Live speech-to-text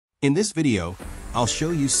In this video, I'll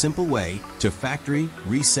show you a simple way to factory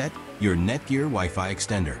reset your Netgear Wi-Fi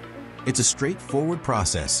extender. It's a straightforward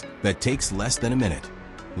process that takes less than a minute.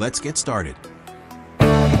 Let's get started.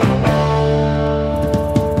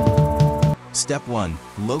 Step 1.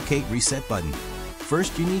 Locate reset button.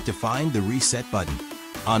 First, you need to find the reset button.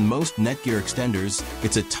 On most Netgear extenders,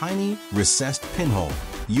 it's a tiny, recessed pinhole,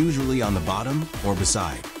 usually on the bottom or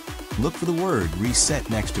beside. Look for the word reset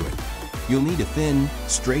next to it. You'll need a thin,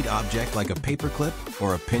 straight object like a paper clip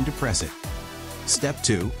or a pin to press it. Step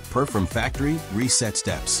 2. Per from factory reset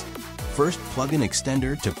steps. First, plug an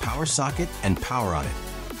extender to power socket and power on it.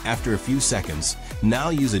 After a few seconds, now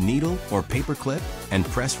use a needle or paper clip and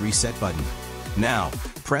press reset button. Now,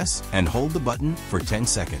 press and hold the button for 10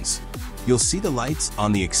 seconds. You'll see the lights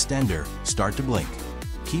on the extender start to blink.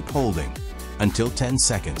 Keep holding until 10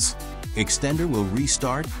 seconds. Extender will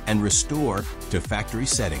restart and restore to factory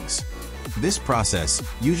settings. This process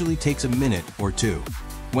usually takes a minute or two.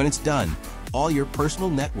 When it's done, all your personal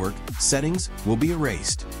network settings will be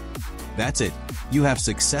erased. That's it. You have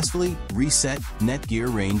successfully reset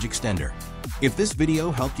Netgear Range extender. If this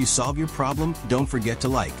video helped you solve your problem, don't forget to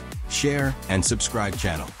like, share, and subscribe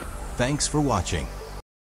channel. Thanks for watching.